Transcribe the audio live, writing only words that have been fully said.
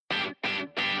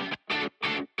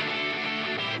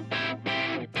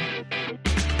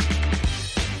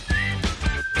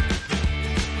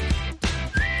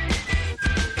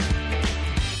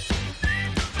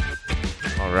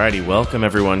Alrighty, welcome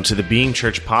everyone to the Being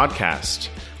Church podcast.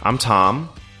 I'm Tom.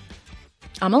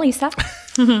 I'm Elisa.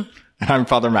 I'm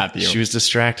Father Matthew. She was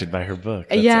distracted by her book.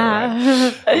 That's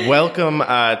yeah. all right. Welcome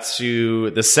to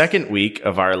the second week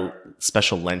of our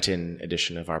special Lenten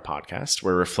edition of our podcast.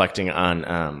 We're reflecting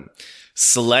on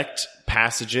select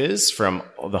passages from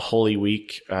the Holy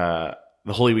Week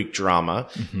drama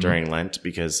during Lent,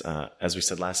 because as we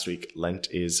said last week, Lent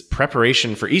is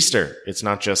preparation for Easter. It's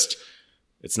not just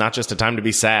a time to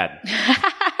be sad.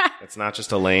 It's not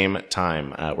just a lame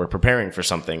time. We're preparing for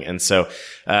something. And so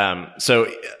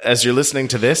as you're listening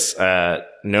to this,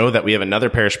 know that we have another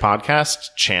parish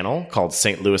podcast channel called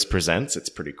St. Louis Presents. It's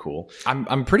pretty cool.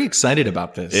 I'm pretty excited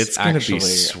about this. It's going to be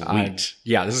sweet.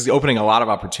 This is opening a lot of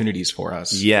opportunities for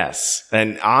us. Yes.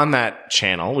 And on that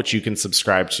channel, which you can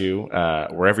subscribe to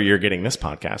wherever you're getting this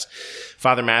podcast,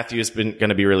 Father Matthew is going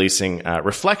to be releasing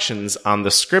reflections on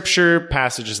the scripture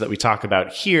passages that we talk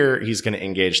about here. He's going to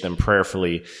engage them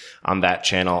prayerfully on that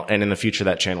channel. And in the future,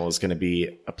 that channel is going to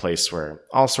be a place where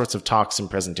all sorts of talks and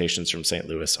presentations from St.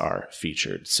 Louis are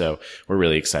featured. So we're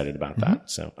really excited about that.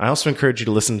 So I also encourage you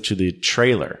to listen to the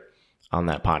trailer on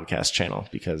that podcast channel,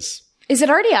 because Is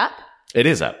it already up? it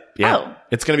is up. Yeah. Oh.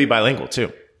 It's going to be bilingual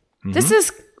too.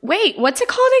 Wait, what's it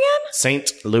called again?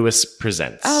 St. Louis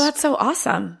Presents. Oh, that's so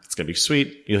awesome. It's going to be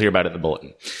sweet. You'll hear about it in the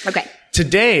bulletin. Okay.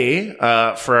 Today,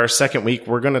 for our second week,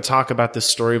 we're going to talk about the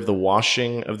story of the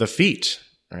washing of the feet,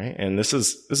 right? And this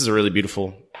is a really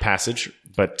beautiful passage,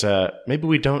 but maybe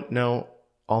we don't know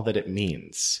all that it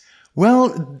means.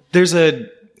 Well, this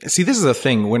is a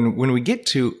thing. When we get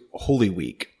to Holy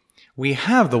Week, we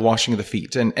have the washing of the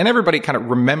feet, and everybody kind of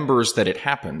remembers that it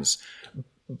happens,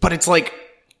 but it's like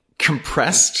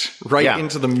compressed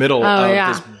into the middle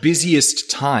of this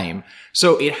busiest time.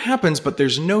 So it happens, but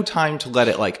there's no time to let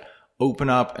it like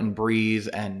open up and breathe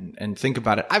and think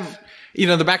about it.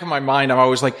 In the back of my mind, I'm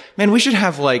always like, man, we should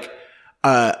have like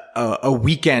a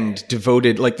weekend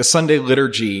devoted, like the Sunday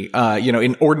liturgy,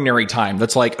 in ordinary time.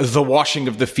 That's like the washing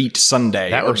of the feet Sunday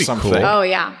That would or be something. cool. Oh,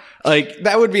 yeah. Like,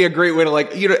 that would be a great way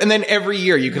to and then every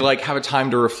year you could like have a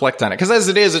time to reflect on it. Cause as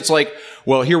it is, it's like,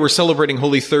 well, here we're celebrating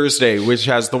Holy Thursday, which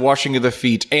has the washing of the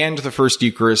feet and the first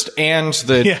Eucharist and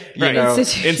the,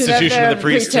 Institution of the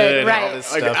priesthood, right. and all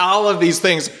this like stuff. all of these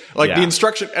things, like the Yeah.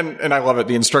 instruction, and I love it.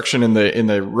 The instruction in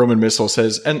the Roman Missal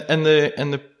says, and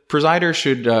the presider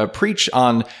should preach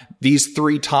on these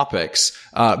three topics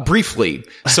briefly,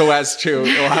 so as to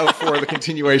allow for the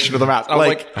continuation of the Mass. I was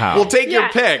like, how? we'll take your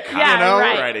pick. Yeah,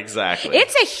 Right, exactly.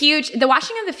 The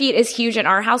washing of the feet is huge in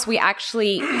our house. We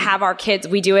actually have our kids,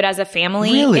 we do it as a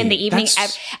family Really? in the evening.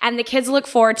 That's- And the kids look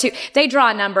forward to, they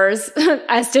draw numbers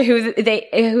as to whose feet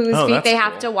that's they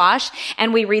have cool. to wash.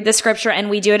 And we read the scripture and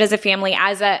we do it as a family,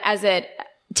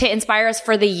 to inspire us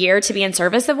for the year to be in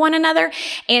service of one another.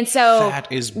 And so That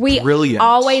is we brilliant.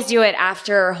 always do it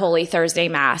after Holy Thursday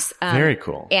Mass. Very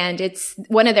cool. And it's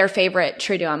one of their favorite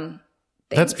Triduum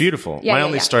things. That's beautiful. Yeah, My yeah,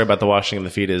 only yeah. story about the washing of the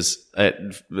feet is they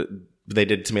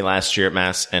did it to me last year at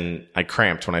Mass, and I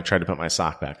cramped when I tried to put my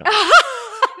sock back on.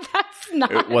 That's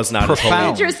not It was not Profound. as holy.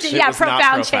 Interesting. It Yeah, was not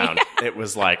profound change. It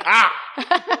was like,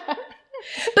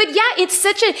 But yeah, it's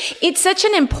such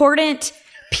an important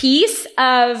piece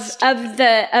of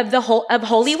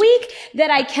Holy Week that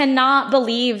I cannot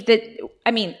believe that.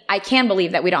 I mean, I can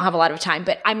believe that we don't have a lot of time,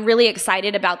 but I'm really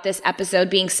excited about this episode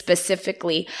being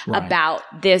specifically about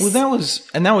this. Well,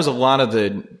 that was a lot of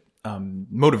the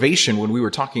motivation when we were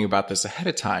talking about this ahead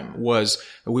of time, was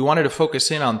that we wanted to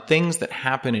focus in on things that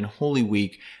happen in Holy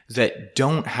Week that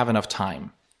don't have enough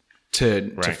time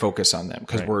to focus on them,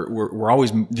 because we're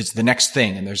always, it's the next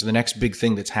thing, and there's the next big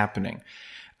thing that's happening.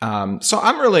 So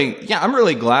I'm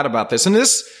really glad about this, and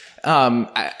this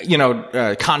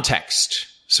context.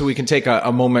 So we can take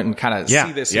a moment and kind of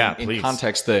see this in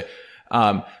context. So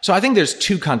I think there's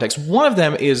two contexts. One of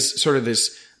them is sort of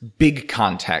this big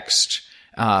context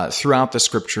throughout the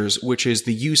scriptures, which is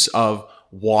the use of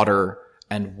water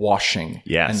and washing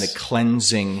and the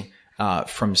cleansing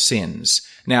from sins.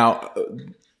 Now,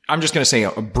 I'm just going to say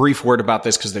a brief word about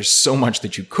this, because there's so much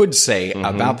that you could say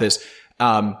about this.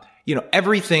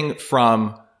 Everything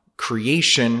from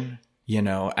creation,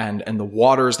 and the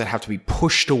waters that have to be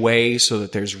pushed away so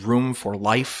that there's room for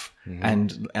life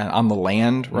and on the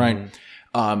land, right?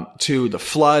 To the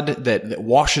flood that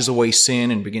washes away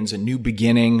sin and begins a new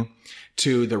beginning,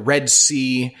 to the Red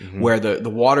Sea, where the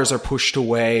waters are pushed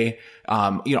away,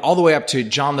 all the way up to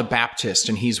John the Baptist,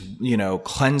 and he's,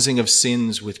 cleansing of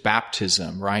sins with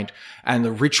baptism, right? And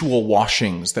the ritual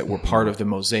washings that were part of the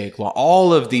Mosaic Law.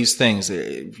 All of these things,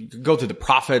 go through the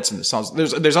prophets and the Psalms.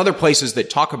 There's other places that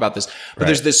talk about this, but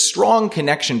there's this strong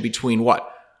connection between what?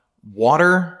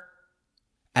 Water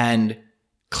and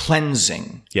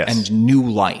cleansing Yes. and new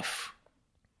life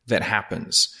that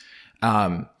happens.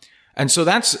 And so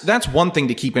that's one thing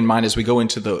to keep in mind as we go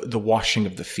into the washing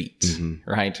of the feet,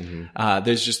 right?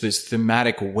 There's just this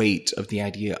thematic weight of the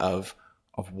idea of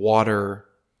water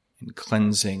and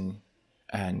cleansing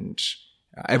and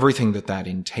everything that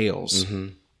entails.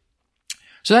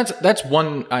 So that's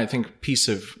one, I think, piece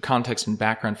of context and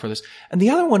background for this. And the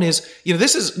other one is,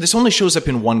 this only shows up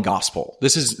in one gospel.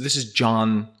 This is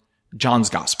John's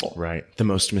gospel. Right. The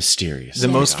most mysterious. The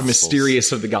most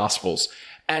mysterious of the gospels.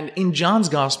 And in John's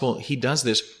gospel, he does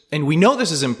this. And we know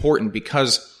this is important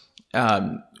because,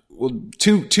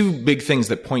 two big things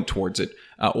that point towards it.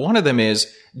 One of them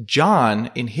is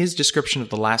John, in his description of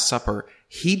the Last Supper,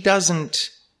 he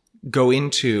doesn't go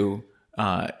into,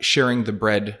 sharing the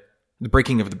bread, the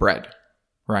breaking of the bread,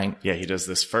 right? Yeah, he does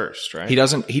this first, right? He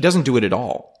doesn't do it at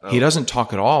all. Oh. He doesn't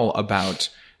talk at all about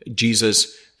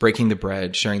Jesus breaking the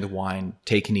bread, sharing the wine,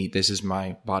 take and eat, this is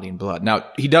my body and blood. Now,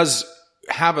 he does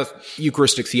have a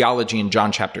Eucharistic theology in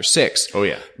John chapter 6. Oh,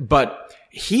 yeah. But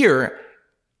here,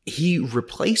 he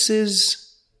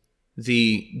replaces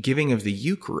the giving of the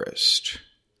Eucharist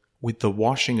with the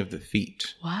washing of the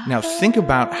feet. Wow. Now, think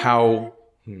about how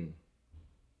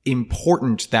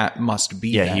important that must be.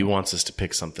 Yeah, then. he wants us to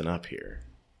pick something up here.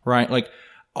 Right? Like,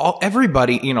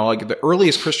 everybody, like the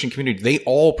earliest Christian community, they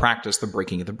all practice the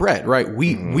breaking of the bread, right?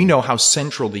 We know how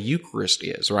central the Eucharist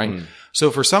is, right?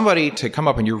 So for somebody to come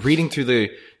up and you're reading through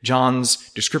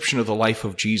John's description of the life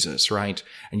of Jesus, right?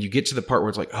 And you get to the part where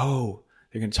it's like, oh,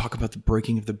 they're going to talk about the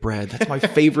breaking of the bread. That's my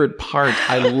favorite part.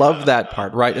 I love that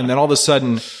part, right? And then all of a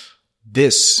sudden,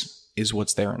 this is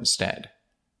what's there instead.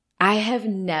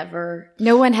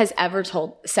 No one has ever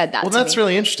said that to me. Well, that's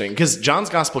really interesting because John's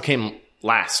gospel came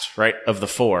last, right, of the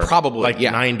four. Probably, like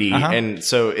 90. And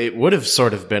so it would have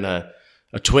sort of been a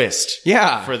twist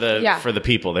for the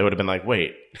people. They would have been like,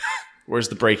 wait, where's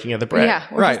the breaking of the bread? Yeah,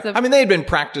 right. I mean, they had been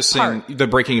practicing the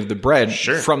breaking of the bread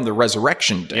from the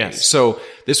resurrection day. Yes. So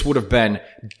this would have been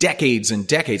decades and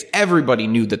decades. Everybody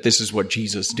knew that this is what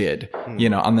Jesus did,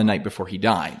 on the night before he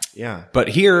died. Yeah. But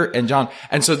here in John,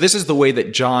 and so this is the way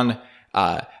that John,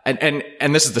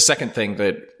 and this is the second thing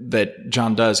that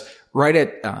John does right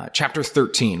at chapter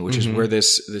 13, which is where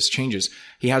this changes.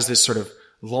 He has this sort of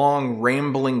long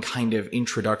rambling kind of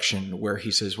introduction where he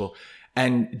says, well,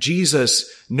 and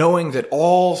Jesus, knowing that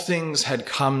all things had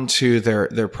come to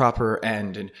their proper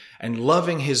end and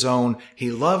loving his own,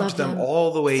 he loved them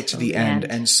all the way to the end.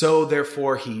 And so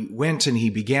therefore he went and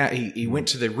he went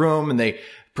to the room and they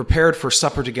prepared for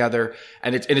supper together.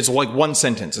 And it's like one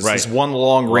sentence. It's this one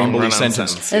long rambling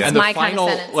sentence. That's and my kind of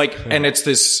sentence. And it's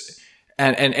this,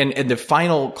 and the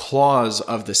final clause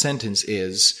of the sentence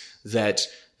is that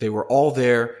they were all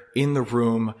there in the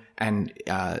room, and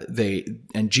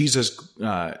Jesus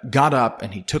got up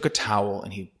and he took a towel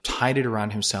and he tied it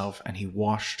around himself and he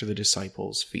washed the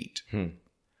disciples' feet.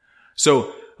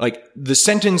 So like the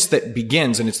sentence that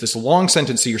begins, and it's this long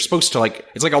sentence, so you're supposed to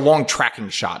it's like a long tracking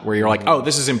shot where you're like, oh,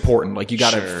 this is important. Like you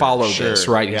got to follow this,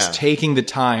 right? Yeah. He's taking the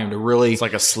time to really. It's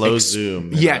like a slow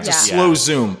zoom. Yeah, it's a slow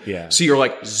zoom. Yeah. So you're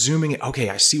like zooming in. Okay,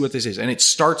 I see what this is. And it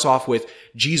starts off with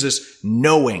Jesus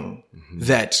knowing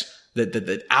that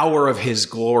the hour of his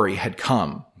glory had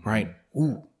come, right?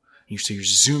 Ooh. So you're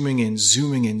zooming in,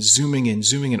 zooming in, zooming in,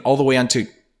 zooming in, all the way onto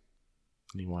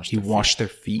he washed their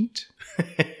feet.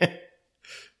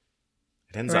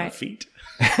 It ends on feet.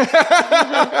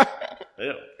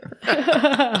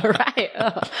 Right.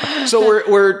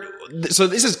 So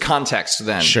this is context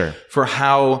then. Sure. For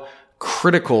how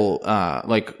critical,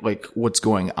 like what's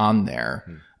going on there,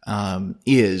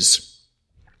 is,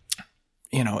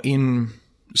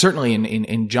 certainly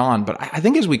in John, but I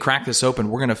think as we crack this open,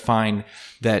 we're going to find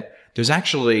that there's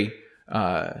actually,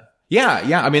 I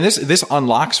mean, this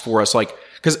unlocks for us,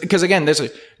 because again, there's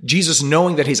Jesus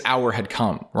knowing that his hour had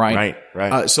come, right?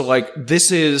 Right. So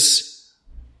this is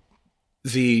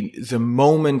the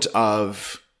moment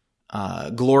of,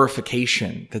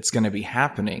 glorification that's going to be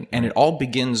happening. And it all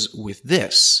begins with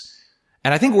this.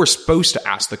 And I think we're supposed to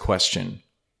ask the question,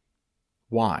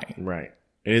 why? Right.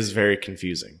 It is very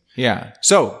confusing. Yeah.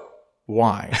 So,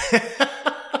 why?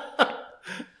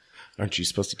 Aren't you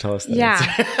supposed to tell us that?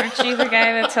 Yeah. Aren't you the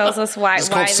guy that tells us why? It's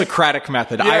called Socratic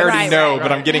method. I already know,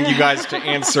 but I'm getting you guys to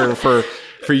answer for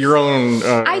your own.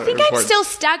 I think I'm still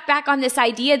stuck back on this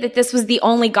idea that this was the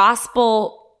only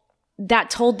gospel that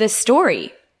told this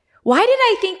story. Why did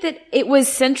I think that it was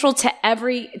central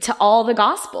to all the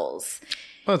gospels?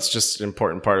 Well, it's just an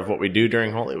important part of what we do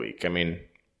during Holy Week. I mean,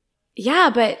 yeah,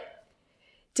 but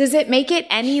does it make it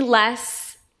any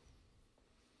less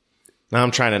Now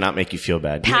I'm trying to not make you feel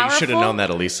bad. Powerful. You should have known that,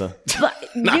 Elisa.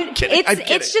 I'm kidding.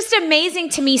 It's just amazing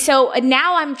to me. So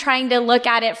now I'm trying to look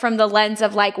at it from the lens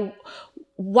of like,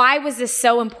 why was this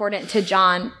so important to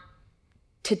John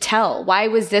to tell? Why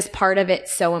was this part of it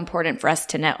so important for us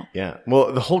to know? Yeah.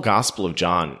 Well, the whole Gospel of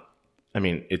John, I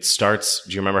mean, it starts,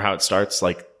 do you remember how it starts?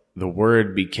 Like, the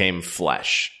Word became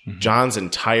flesh. Mm-hmm. John's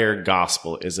entire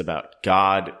Gospel is about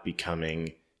God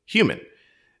becoming human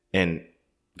and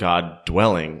God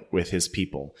dwelling with his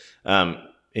people.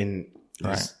 In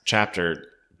this chapter,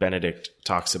 Benedict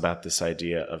talks about this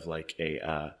idea of like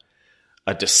a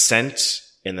descent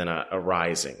and then a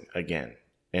rising again,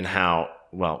 and how,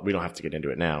 well, we don't have to get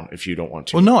into it now if you don't want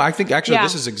to. Well, no, I think actually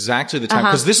this is exactly the time,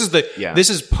 because this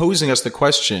is posing us the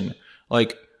question,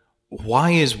 like,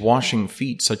 why is washing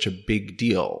feet such a big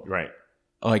deal? Right.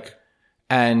 Like,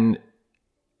 and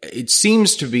it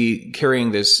seems to be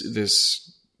carrying this,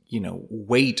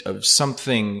 weight of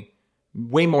something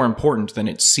way more important than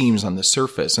it seems on the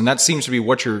surface. And that seems to be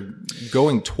what you're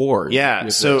going toward. Yeah.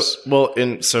 So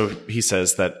he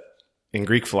says that in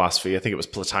Greek philosophy, I think it was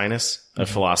Plotinus, a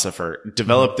philosopher,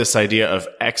 developed this idea of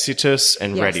exitus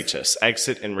and reditus,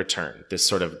 exit and return, this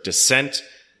sort of descent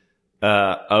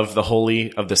of the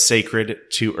holy, of the sacred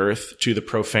to earth, to the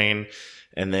profane,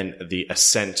 and then the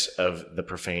ascent of the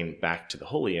profane back to the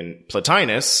holy. And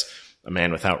Plotinus, a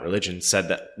man without religion, said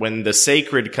that when the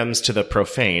sacred comes to the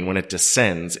profane, when it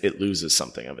descends, it loses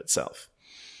something of itself.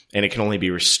 And it can only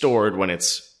be restored when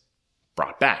it's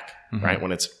brought back, right?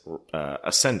 When it's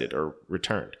ascended or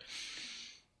returned.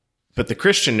 But the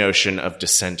Christian notion of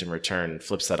descent and return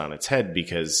flips that on its head,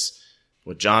 because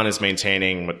what John is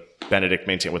maintaining, what Benedict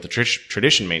maintains, what the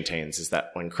tradition maintains, is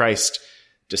that when Christ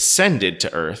descended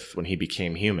to earth, when he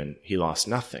became human, he lost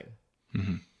nothing.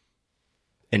 Mm-hmm.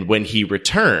 And when he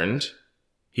returned,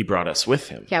 he brought us with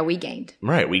him. Yeah, we gained.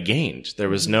 Right, we gained. There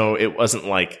was it wasn't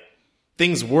like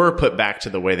things were put back to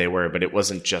the way they were, but it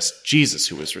wasn't just Jesus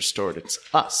who was restored, it's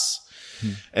us.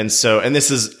 And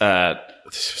this is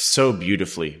so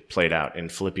beautifully played out in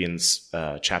Philippians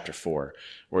chapter 4,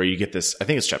 where you get this, I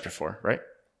think it's chapter 4, right?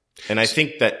 And I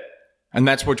think that... And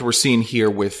that's what we're seeing here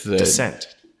with the... descent.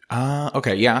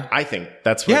 Okay, yeah. I think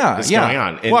that's what is going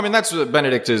on. Well, I mean, that's what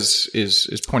Benedict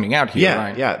is pointing out here,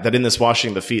 right? Yeah, that in this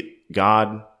washing the feet,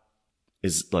 God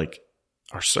is like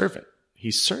our servant.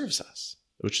 He serves us,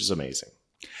 which is amazing.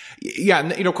 Yeah,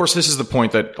 and of course, this is the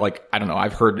point that, like, I don't know,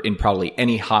 I've heard in probably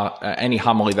any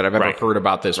homily that I've ever heard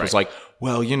about this was like,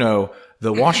 well,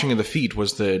 the washing of the feet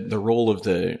was the role of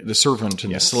the servant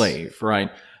and the slave,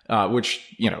 right? Which,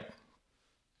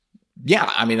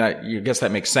 yeah, I mean, I guess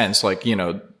that makes sense. Like,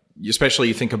 especially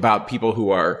you think about people who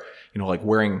are, like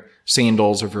wearing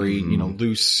sandals or very,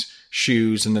 loose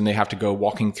shoes, and then they have to go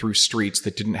walking through streets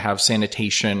that didn't have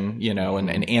sanitation,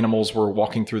 and animals were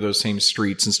walking through those same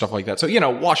streets and stuff like that. So,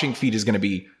 washing feet is going to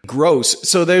be gross.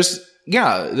 So there's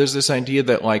this idea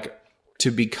that, like,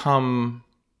 to become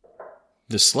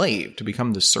the slave, to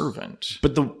become the servant.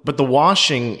 But the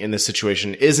washing in this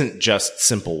situation isn't just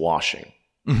simple washing,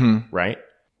 right?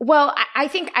 Well,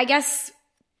 I guess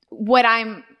what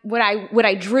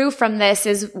I drew from this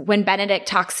is when Benedict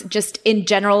talks just in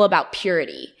general about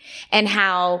purity and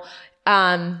how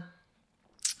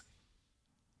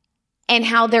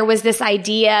there was this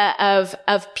idea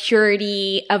of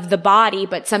purity of the body,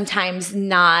 but sometimes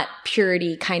not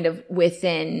purity kind of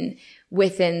within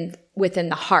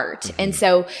the heart. Mm-hmm. And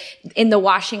so in the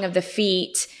washing of the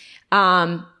feet,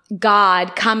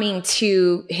 God coming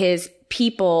to his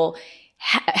people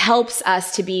helps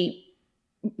us to be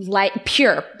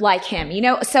pure like him,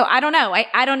 So I don't know.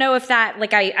 I don't know if that,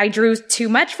 like, I drew too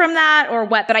much from that or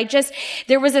what, but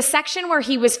there was a section where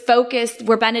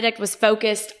where Benedict was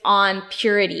focused on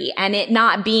purity, and it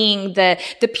not being the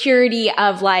purity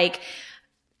of like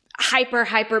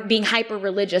being hyper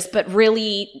religious, but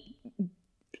really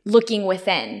looking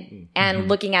within and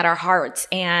looking at our hearts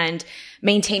and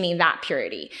maintaining that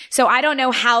purity. So I don't know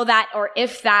how that, or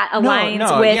if that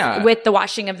aligns with the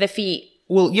washing of the feet.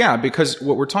 Well, yeah, because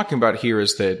what we're talking about here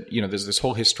is that, there's this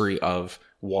whole history of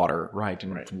water, right?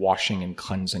 And washing and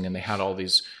cleansing. And they had all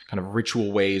these kind of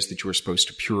ritual ways that you were supposed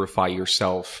to purify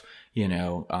yourself,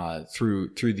 through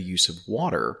the use of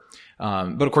water.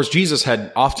 But of course, Jesus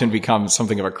had often become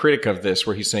something of a critic of this,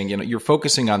 where he's saying, you're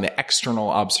focusing on the external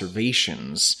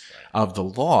observations of the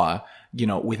law,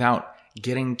 without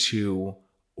getting to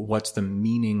what's the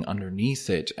meaning underneath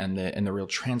it and the real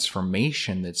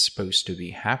transformation that's supposed to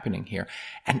be happening here.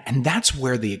 And that's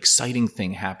where the exciting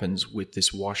thing happens with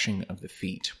this washing of the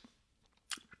feet.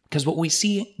 Because what we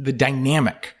see, the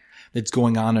dynamic that's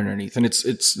going on underneath, and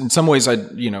it's in some ways,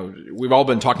 we've all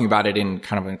been talking about it in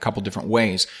kind of a couple different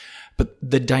ways. But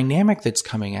the dynamic that's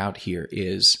coming out here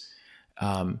is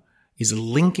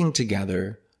linking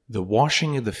together the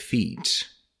washing of the feet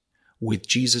with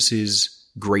Jesus's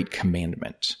great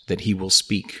commandment that he will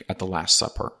speak at the Last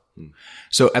Supper.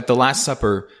 So at the Last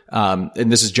Supper,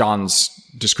 and this is John's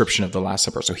description of the Last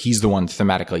Supper, so he's the one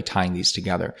thematically tying these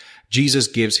together. Jesus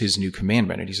gives his new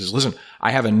commandment, and he says, listen,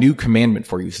 I have a new commandment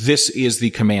for you. This is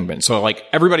the commandment. So like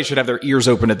everybody should have their ears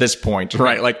open at this point,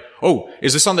 right? Like, oh,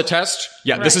 is this on the test?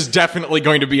 Yeah, right. This is definitely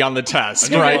going to be on the test,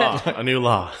 right? A new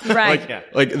law. Right.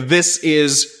 Like this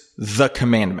is the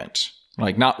commandment.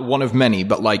 Like not one of many,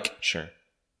 but like sure,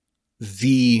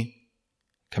 the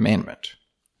commandment.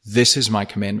 This is my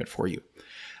commandment for you.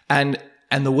 And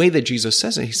the way that Jesus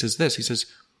says it, he says,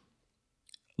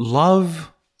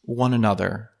 love one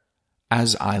another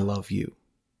as I love you.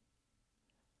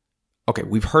 Okay,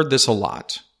 we've heard this a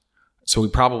lot, so we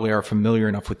probably are familiar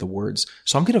enough with the words.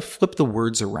 So I'm going to flip the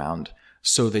words around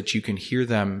so that you can hear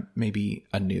them maybe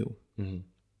anew. Mm-hmm.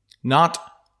 Not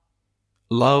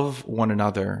love one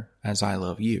another as I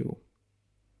love you,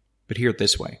 but hear it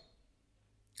this way.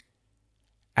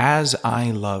 As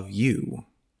I love you,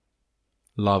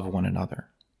 love one another.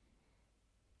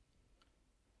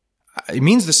 It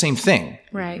means the same thing.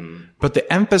 Right. But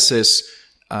the emphasis,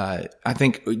 I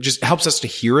think, just helps us to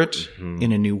hear it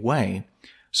in a new way.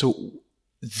 So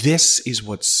this is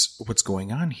what's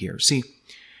going on here. See,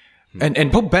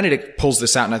 and Pope Benedict pulls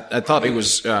this out, and I thought it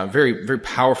was very, very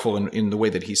powerful in the way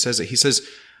that he says it. He says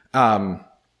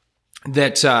that,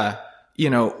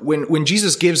 when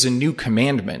Jesus gives a new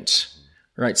commandment,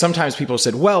 right? Sometimes people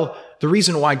said, well, the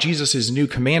reason why Jesus' new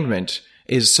commandment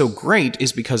is so great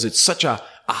is because it's such a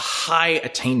high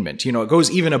attainment. It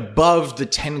goes even above the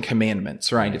 10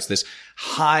 commandments, right? It's this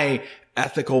high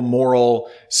ethical, moral,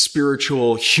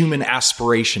 spiritual, human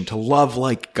aspiration to love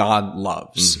like God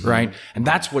loves, right? And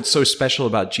that's what's so special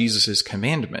about Jesus'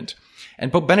 commandment.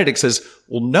 And Pope Benedict says,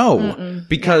 well, no,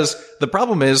 because the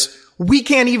problem is we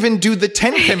can't even do the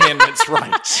 10 commandments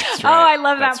right. Right. Oh, I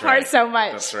love that part so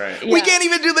much. That's right. Yeah. We can't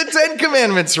even do the 10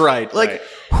 commandments right. Like,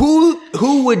 who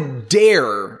would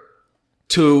dare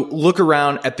to look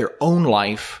around at their own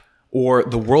life or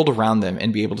the world around them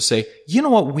and be able to say, you know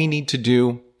what we need to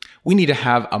do? We need to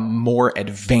have a more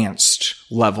advanced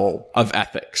level of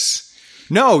ethics.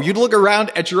 No, you'd look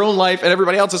around at your own life and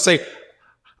everybody else and say,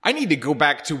 I need to go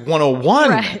back to 101.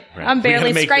 Right. I'm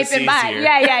barely scraping by.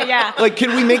 Yeah. Like,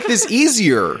 can we make this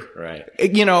easier?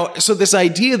 Right. So this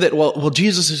idea that, well,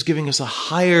 Jesus is giving us a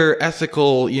higher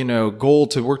ethical, goal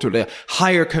to work toward, a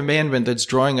higher commandment that's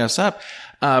drawing us up.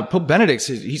 Pope Benedict,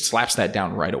 he slaps that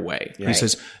down right away. Right. He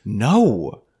says,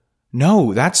 no,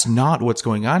 that's not what's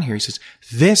going on here. He says,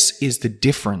 this is the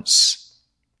difference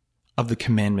of the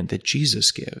commandment that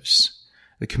Jesus gives.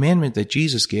 The commandment that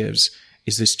Jesus gives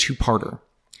is this two-parter.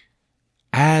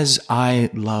 As I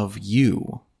love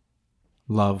you,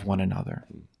 love one another.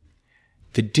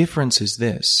 The difference is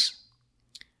this.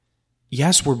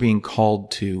 Yes, we're being called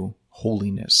to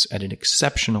holiness at an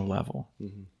exceptional level,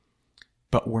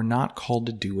 but we're not called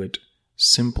to do it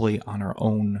simply on our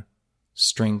own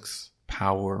strength,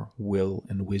 power, will,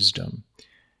 and wisdom.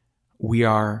 We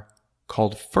are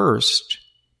called first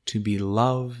to be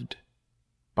loved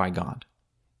by God.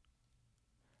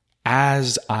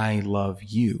 As I love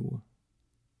you,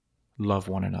 love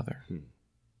one another.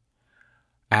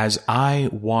 As I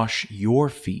wash your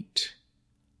feet,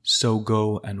 so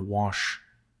go and wash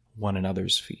one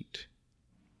another's feet.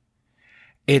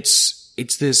 It's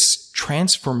this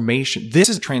transformation. This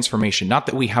is a transformation, not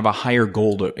that we have a higher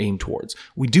goal to aim towards.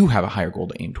 We do have a higher goal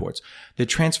to aim towards. The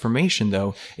transformation,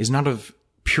 though, is not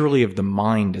purely of the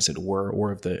mind, as it were,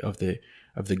 or of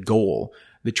the goal.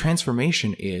 The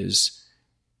transformation is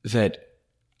that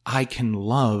I can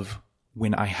love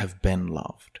when I have been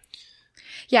loved.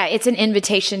 Yeah, it's an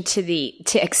invitation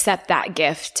to accept that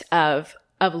gift of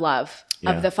love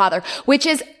of the Father, which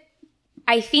is,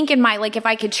 I think, if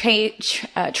I could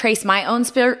trace my own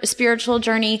spiritual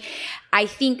journey, I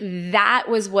think that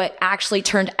was what actually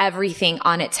turned everything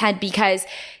on its head, because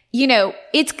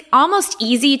it's almost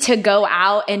easy to go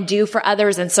out and do for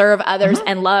others and serve others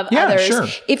and love others. Sure.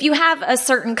 If you have a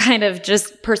certain kind of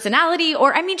just personality,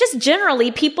 or, just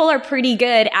generally, people are pretty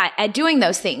good at doing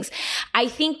those things. I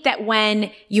think that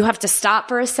when you have to stop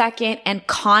for a second and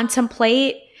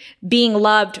contemplate being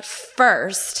loved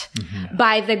first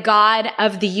by the God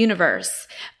of the universe,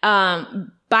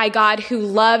 by God who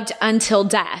loved until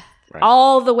death,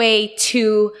 all the way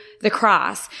to the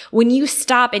cross. When you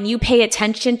stop and you pay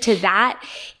attention to that,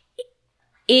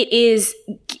 it's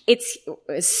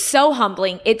so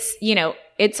humbling.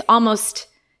 It's almost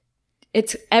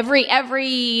it's every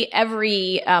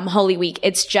Holy Week.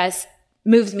 It's just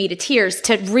moves me to tears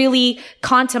to really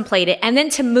contemplate it. And then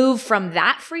to move from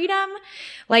that freedom,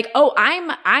 like, oh,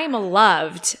 I'm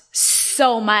loved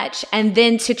so much. And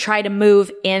then to try to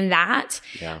move in that,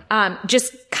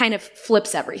 just kind of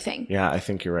flips everything. Yeah, I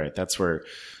think you're right. That's where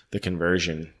the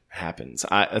conversion happens.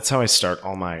 That's how I start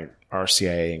all my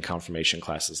RCIA and confirmation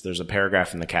classes. There's a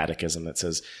paragraph in the catechism that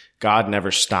says, God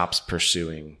never stops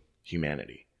pursuing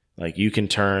humanity. Like, you can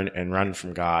turn and run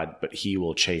from God, but he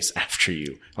will chase after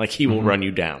you. Like, he will run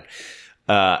you down.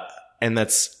 And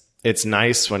it's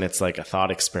nice when it's like a thought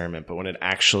experiment, but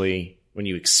when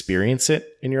you experience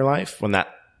it in your life, when that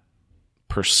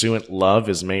pursuant love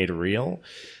is made real,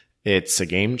 it's a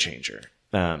game changer.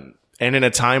 And in a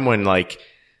time when, like,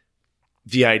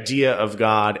 the idea of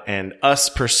God and us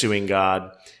pursuing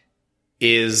God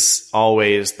is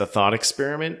always the thought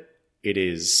experiment,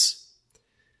 it's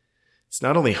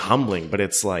not only humbling, but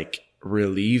it's like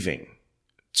relieving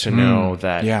to know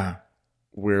that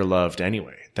we're loved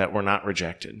anyway, that we're not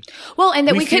rejected. Well, and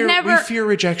that we fear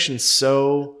rejection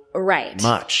so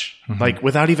much, like,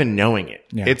 without even knowing it.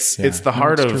 Yeah. It's the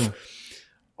heart of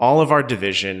all of our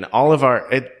division, all of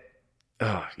our,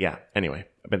 anyway.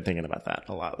 I've been thinking about that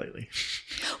a lot lately.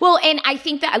 Well, and I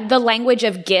think that the language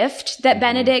of gift that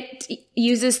Benedict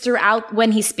uses throughout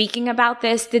when he's speaking about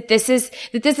this, that this is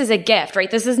a gift,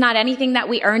 right? This is not anything that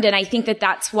we earned. And I think that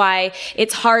that's why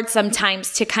it's hard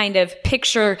sometimes to kind of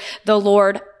picture the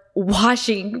Lord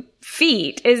washing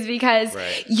feet, is because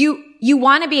you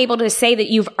want to be able to say that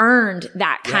you've earned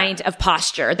that kind of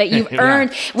posture, that you've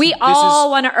earned. We all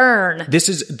want to earn. This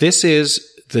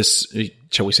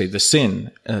shall we say, the sin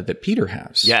that Peter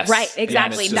has. Yes. Right,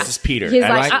 exactly. This is Peter. He's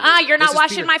like, you're not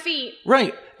washing my feet.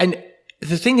 Right. And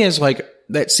the thing is, like,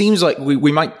 that seems like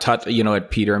we might touch,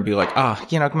 at Peter and be like,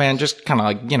 man, just kind of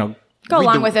like, go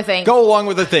along with the thing. Go along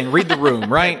with the thing. Read the room,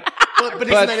 right? But isn't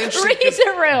that interesting? Read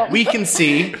the room. We can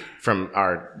see from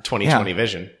our 2020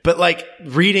 vision, but, like,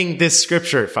 reading this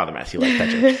scripture, Father Matthew, like that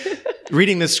joke.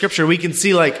 Reading this scripture, we can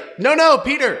see, like, no,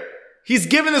 Peter, he's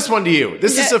given this one to you.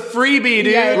 This is a freebie, dude.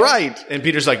 Yeah. Right. And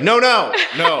Peter's like, no,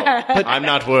 but I'm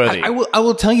not worthy. I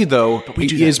will tell you, though,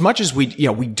 as much as we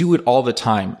do it all the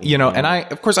time, and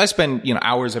I spend,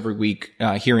 hours every week,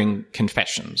 hearing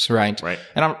confessions, right? Right.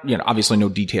 And I'm, obviously no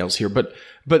details here, but,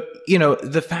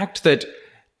 the fact that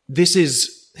this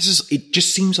is, it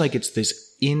just seems like it's this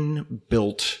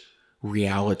inbuilt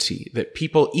reality that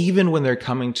people, even when they're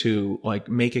coming to, like,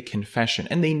 make a confession,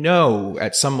 and they know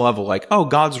at some level, like, oh,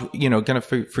 God's, gonna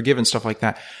forgive and stuff like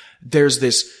that, there's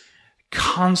this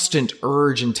constant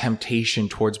urge and temptation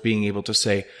towards being able to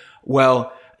say,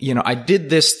 well, I did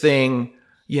this thing,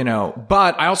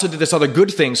 but I also did this other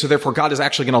good thing, so therefore God is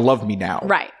actually gonna love me now.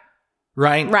 Right.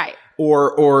 Right?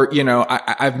 Or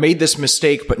I've made this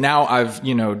mistake, but now I've,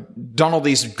 done all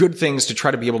these good things to try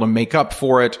to be able to make up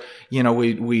for it.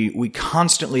 We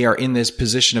constantly are in this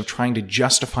position of trying to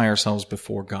justify ourselves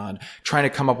before God, trying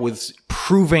to come up with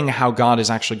proving how God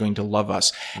is actually going to love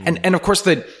us. And of course,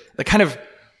 the kind of,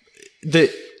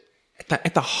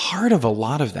 at the heart of a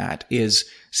lot of that is,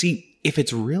 see, if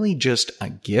it's really just a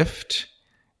gift,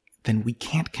 then we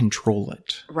can't control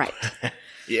it. Right.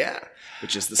 Yeah.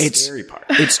 Which is the scary part.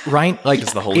 It's right. Like,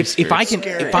 the Holy if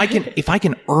I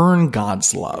can earn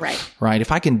God's love, right?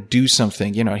 If I can do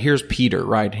something, here's Peter,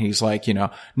 right? He's like,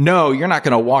 no, you're not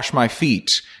going to wash my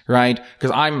feet, right? Because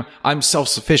I'm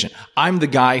self-sufficient. I'm the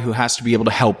guy who has to be able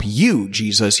to help you,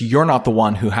 Jesus. You're not the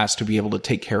one who has to be able to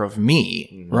take care of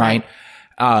me, right?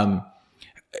 And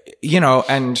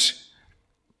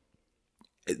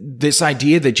this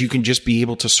idea that you can just be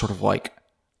able to sort of, like,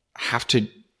 have to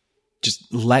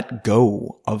just let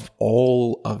go of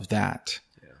all of that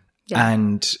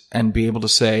and be able to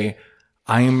say,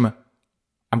 I'm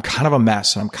kind of a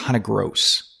mess and I'm kind of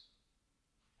gross.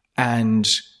 And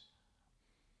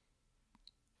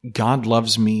God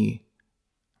loves me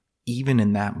even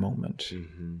in that moment.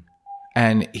 Mm-hmm.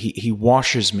 And he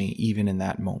washes me even in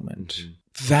that moment.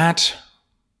 Mm-hmm. That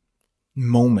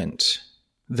moment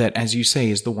that, as you say,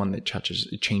 is the one that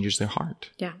changes their heart.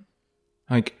 Yeah.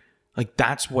 Like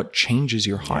that's what changes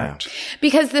your heart. Yeah.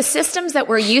 Because the systems that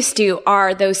we're used to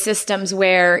are those systems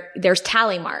where there's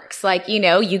tally marks. Like,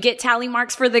 you get tally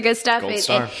marks for the good stuff. Gold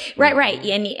star. Right.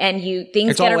 And things get erased.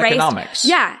 It's all economics.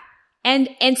 Yeah.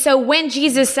 And so when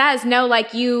Jesus says, no,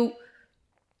 like you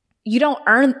don't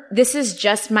earn, this is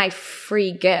just my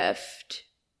free gift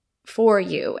for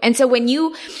you. And so when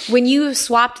you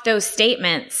swapped those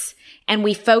statements and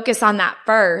we focus on that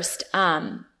first,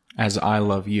 as I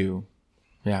love you.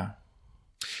 Yeah.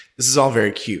 This is all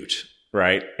very cute.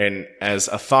 right? And as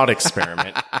a thought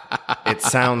experiment, it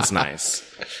sounds nice.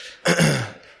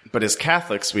 But as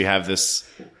Catholics, we have this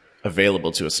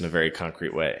available to us in a very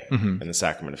concrete way in the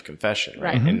sacrament of confession.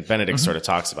 Right. And Benedict sort of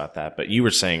talks about that. But you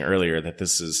were saying earlier that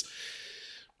this is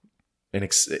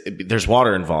there's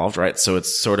water involved, right? So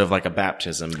it's sort of like a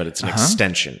baptism, but it's an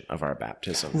extension of our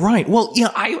baptism. Right. Well,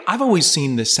 yeah, I've always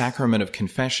seen the sacrament of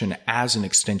confession as an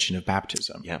extension of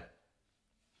baptism. Yeah.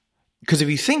 Because if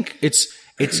you think it's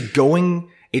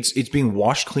being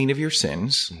washed clean of your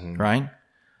sins, right?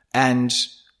 And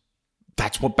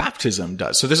that's what baptism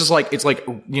does. So this is like, it's like,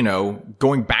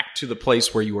 going back to the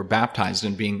place where you were baptized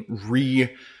and being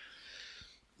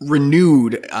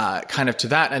renewed, kind of to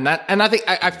that. And I think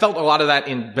I felt a lot of that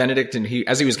in Benedict, and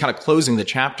as he was kind of closing the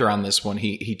chapter on this one,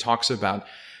 he talks about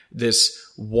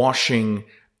this washing,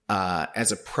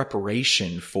 as a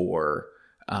preparation for,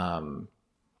 as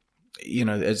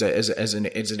an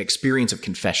experience of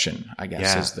confession, I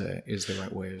guess is the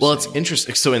right way of saying. It's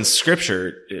interesting. So in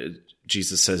scripture,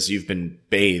 Jesus says you've been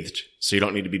bathed, so you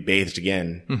don't need to be bathed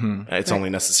again. It's only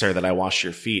necessary that I wash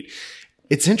your feet.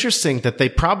 It's interesting that they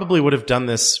probably would have done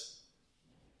this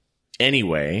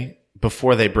anyway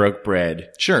before they broke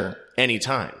bread. Sure.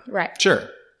 Anytime. Right. Sure.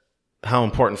 How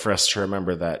important for us to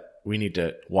remember that we need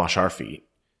to wash our feet,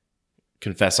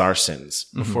 confess our sins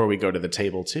before we go to the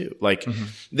table too. Like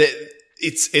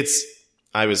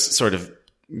I was sort of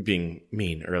being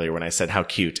mean earlier when I said how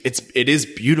cute. It is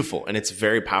beautiful and it's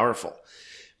very powerful,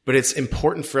 but it's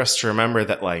important for us to remember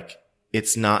that like,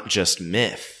 it's not just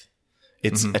myth.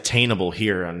 It's attainable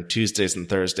here on Tuesdays and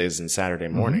Thursdays and Saturday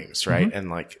mornings, right? And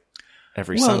like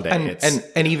every Sunday.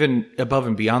 And even above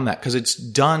and beyond that, because it's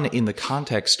done in the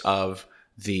context of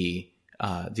the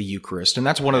Eucharist. And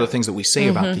that's one of the things that we say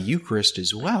about the Eucharist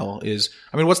as well is,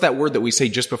 what's that word that we say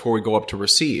just before we go up to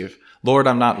receive? Lord,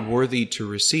 I'm not worthy to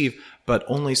receive, but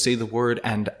only say the word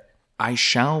and I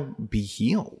shall be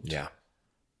healed. Yeah.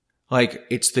 Like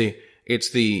it's the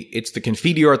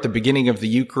Confiteor at the beginning of the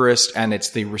Eucharist, and it's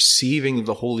the receiving of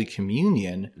the Holy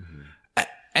Communion.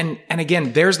 And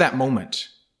again, there's that moment,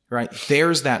 right?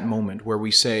 There's that moment where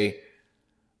we say,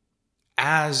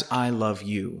 as I love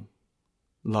you,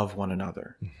 love one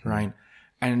another, right?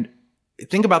 And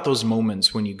think about those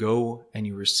moments when you go and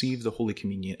you receive the Holy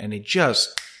Communion and it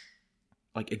just,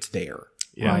 like, it's there,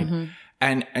 right?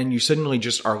 And you suddenly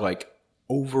just are like,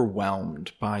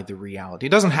 overwhelmed by the reality. It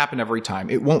doesn't happen every time.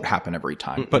 It won't happen every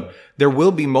time, but there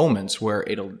will be moments where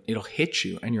it'll hit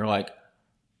you and you're like,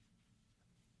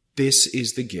 this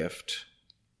is the gift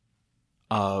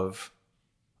of,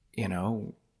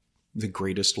 the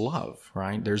greatest love,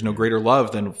 right? There's no greater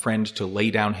love than a friend to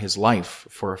lay down his life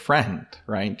for a friend,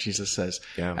 right? Jesus says,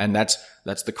 and that's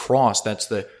the cross. That's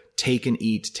the take and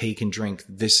eat, take and drink.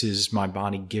 This is my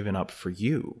body given up for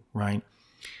you, right?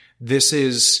 This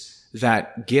is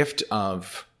that gift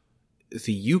of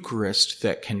the Eucharist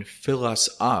that can fill us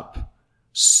up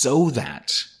so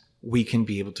that we can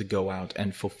be able to go out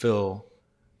and fulfill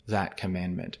that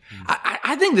commandment.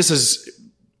 I think this is,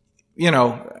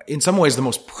 in some ways the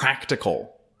most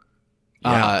practical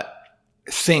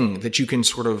thing that you can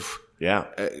sort of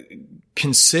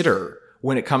consider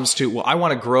when it comes to, I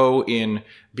want to grow in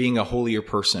being a holier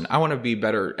person. I want to be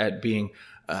better at being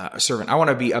a servant. I want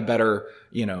to be a better,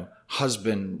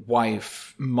 husband,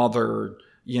 wife, mother,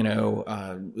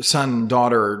 son,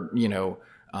 daughter,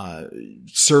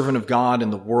 servant of God in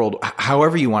the world,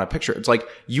 however you want to picture it. It's like,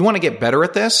 you want to get better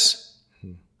at this?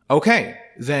 Okay,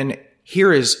 then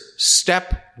here is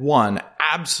step one,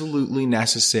 absolutely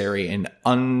necessary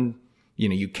and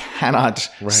you cannot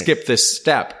skip this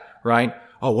step, right?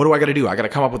 Oh, what do I got to do? I got to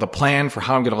come up with a plan for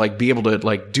how I'm going to be able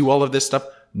to do all of this stuff.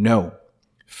 No.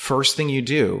 First thing you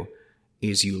do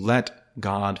is you let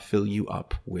God fill you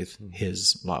up with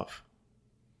his love.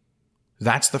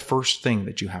 That's the first thing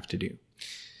that you have to do.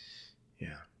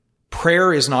 Yeah.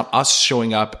 Prayer is not us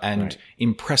showing up and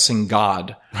impressing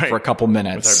God for a couple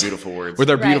minutes. With our beautiful words. With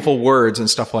our beautiful words and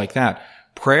stuff like that.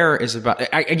 Prayer is about,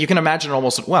 you can imagine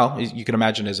you can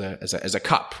imagine as a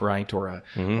cup, right? Or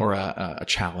a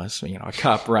chalice, a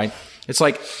cup, right? It's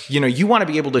like, you want to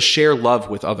be able to share love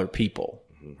with other people.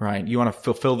 Right? You want to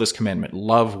fulfill this commandment,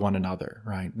 love one another,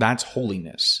 right? That's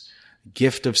holiness,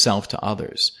 gift of self to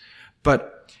others.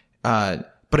 But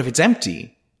if it's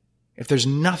empty, if there's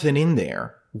nothing in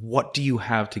there, what do you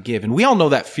have to give? And we all know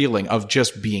that feeling of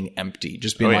just being empty,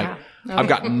 just being I've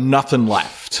got nothing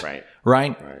left.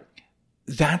 Right?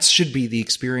 That should be the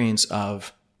experience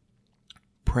of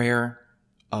prayer,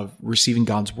 of receiving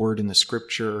God's word in the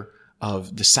scripture,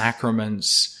 of the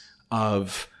sacraments,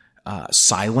 of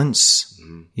silence.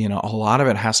 You know, a lot of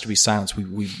it has to be silence.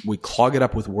 We clog it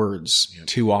up with words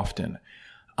too often.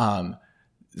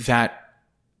 That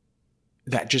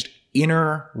just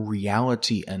inner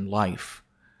reality and life,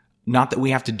 not that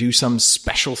we have to do some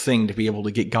special thing to be able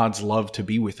to get God's love to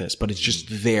be with us, but it's just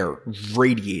there,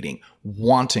 radiating,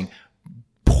 wanting,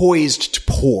 poised to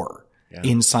pour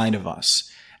inside of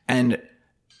us. And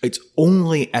it's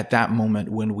only at that moment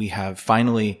when we have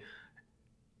finally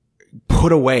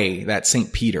put away that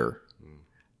St. Peter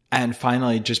and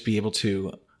finally just be able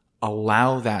to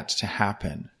allow that to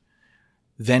happen,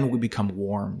 then we become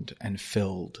warmed and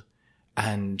filled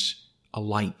and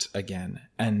alight again.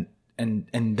 And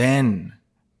then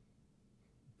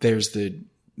there's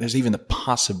even the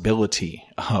possibility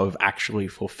of actually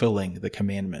fulfilling the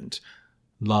commandment,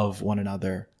 love one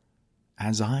another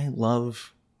as I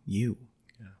love you.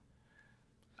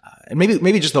 And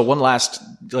maybe just the one last,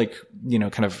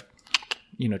 kind of,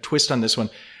 twist on this one.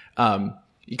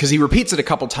 Because he repeats it a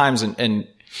couple times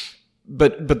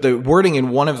but the wording in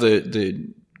one of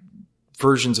the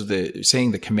versions of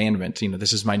saying the commandment,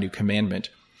 this is my new commandment,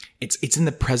 it's in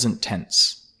the present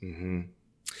tense. Mm-hmm.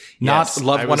 Not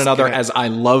love one another as I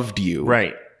loved you.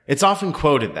 Right. It's often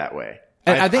quoted that way.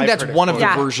 And I think that's one of the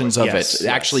versions of it. It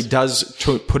actually does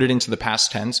put it into the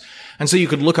past tense. And so you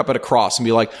could look up at a cross and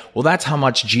be like, well, that's how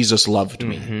much Jesus loved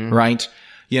me, right?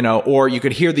 Or you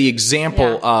could hear the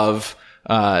example of,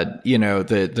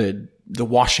 the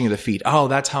washing of the feet. Oh,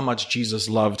 that's how much Jesus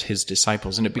loved his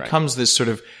disciples. And it becomes this sort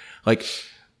of like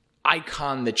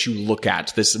icon that you look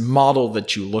at, this model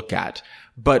that you look at.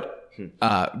 But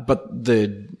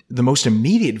the most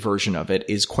immediate version of it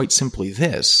is quite simply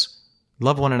this: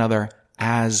 love one another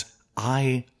as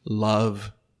I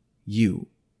love you.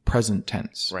 Present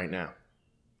tense. Right now.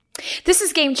 This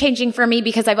is game changing for me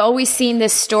because I've always seen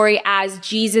this story as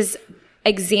Jesus'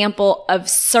 example of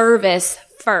service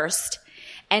first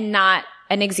and not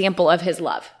an example of his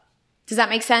love. Does that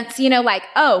make sense?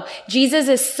 Jesus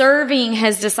is serving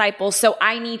his disciples, so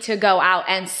I need to go out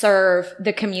and serve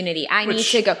the community.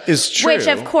 Which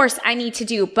of course I need to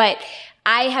do, but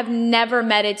I have never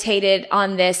meditated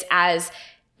on this as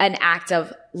an act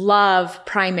of love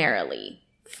primarily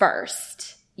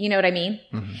first. You know what I mean?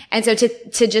 Mm-hmm. And so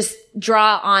to just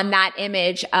draw on that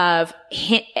image of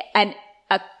a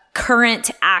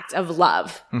current act of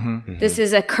love. Mm-hmm. Mm-hmm. This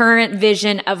is a current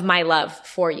vision of my love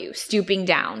for you, stooping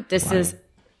down. This is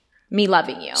me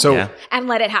loving you. And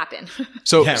let it happen.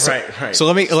 Right. So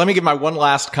let me give my one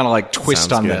last kind of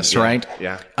twist on this, right?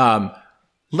 Yeah.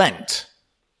 Lent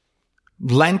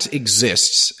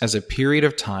exists as a period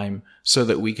of time so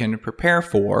that we can prepare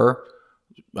for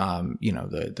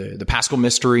the Paschal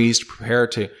mysteries, to prepare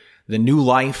to the new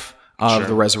life of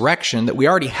the resurrection that we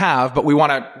already have, but we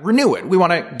want to renew it. We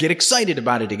want to get excited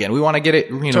about it again. We want to get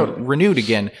it, renewed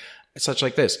again, such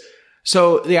like this.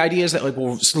 So the idea is that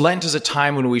Lent is a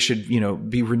time when we should,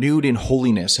 be renewed in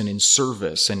holiness and in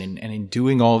service and in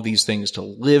doing all of these things to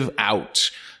live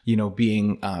out,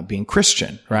 being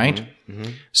Christian, right? Mm-hmm.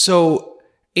 Mm-hmm. So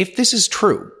if this is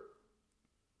true,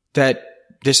 that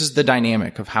this is the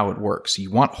dynamic of how it works.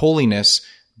 You want holiness,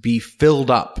 be filled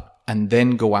up, and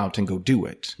then go out and go do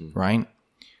it, right?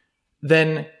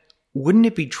 Then wouldn't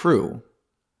it be true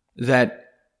that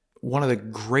one of the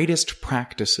greatest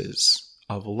practices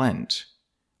of Lent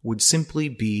would simply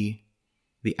be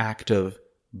the act of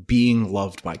being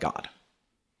loved by God?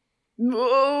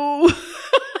 Whoa.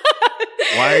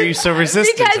 Why are you so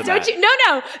resistant to that?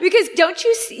 Because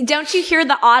don't you hear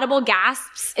the audible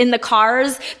gasps in the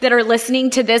cars that are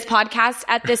listening to this podcast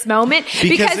at this moment?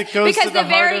 because it goes to the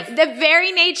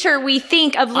very nature we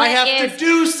think of Lent I have to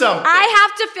do something.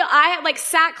 I have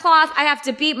sackcloth. I have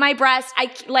to beat my breast.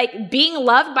 Being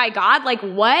loved by God.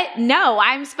 What? No,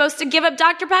 I'm supposed to give up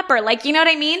Dr. Pepper. You know what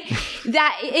I mean?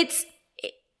 That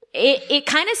it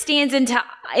kind of stands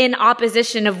in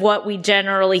opposition of what we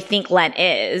generally think Lent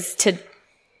is,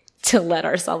 to let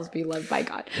ourselves be loved by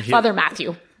God. Father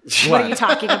Matthew, what are you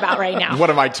talking about right now? What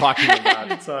am I talking about? What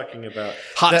are you talking about?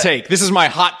 Hot take. This is my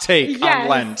hot take on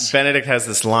Lent. Benedict has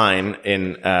this line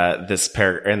in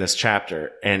this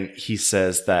chapter, and he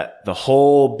says that the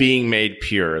whole being made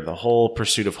pure, the whole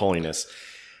pursuit of holiness,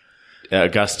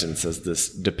 Augustine says this,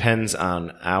 depends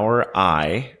on our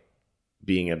I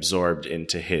being absorbed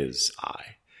into his I.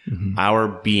 Mm-hmm. Our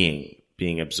being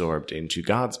absorbed into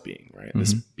God's being, right? Mm-hmm.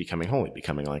 This becoming holy,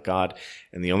 becoming like God.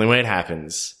 And the only way it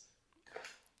happens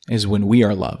is when we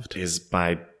are loved. Is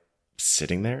by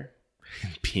sitting there,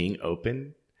 being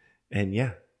open,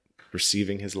 and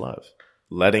receiving his love,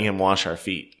 letting him wash our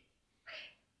feet.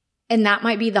 And that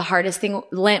might be the hardest thing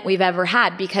Lent we've ever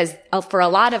had, because for a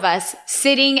lot of us,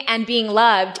 sitting and being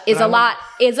loved is a lot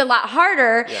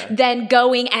harder than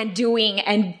going and doing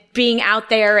and being out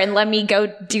there and let me go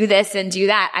do this and do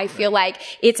that. I feel like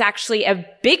it's actually a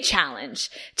big challenge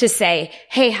to say,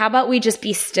 hey, how about we just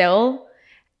be still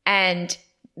and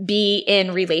be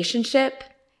in relationship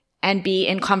and be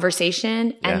in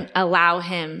conversation and allow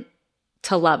him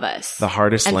to love us. The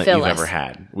hardest Lent you've ever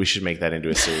had. We should make that into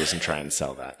a series and try and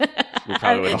sell that. We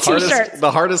probably would.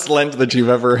 The hardest Lent that you've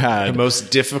ever had. The most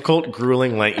difficult,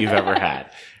 grueling Lent you've ever had.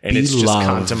 And it's just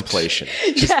contemplation.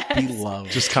 Just be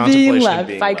loved. Just contemplation. Being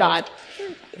loved by God.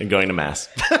 And going to mass.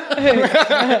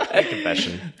 And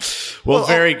confession. Well,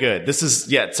 very good. This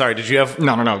is, sorry, did you have?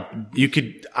 No. You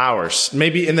could, hours.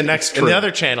 Maybe in the the other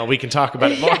channel, we can talk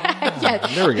about it more.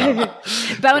 There we go.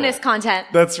 Bonus content.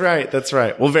 That's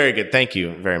right. Well, very good. Thank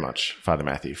you very much, Father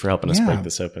Matthew, for helping us break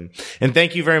this open. And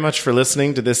thank you very much for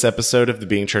listening to this episode of the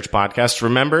Being Church podcast.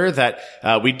 Remember that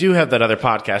we do have that other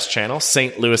podcast channel,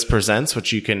 St. Louis Presents,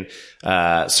 which you can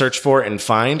search for and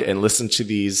find and listen to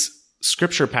these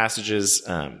scripture passages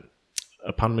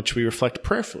upon which we reflect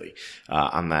prayerfully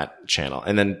on that channel.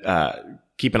 And then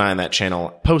keep an eye on that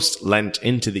channel post-Lent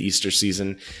into the Easter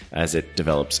season as it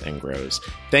develops and grows.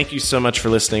 Thank you so much for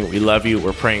listening. We love you.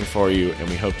 We're praying for you. And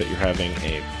we hope that you're having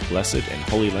a blessed and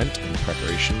holy Lent in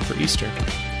preparation for Easter.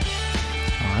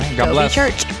 All right. God bless.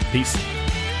 Church. Peace.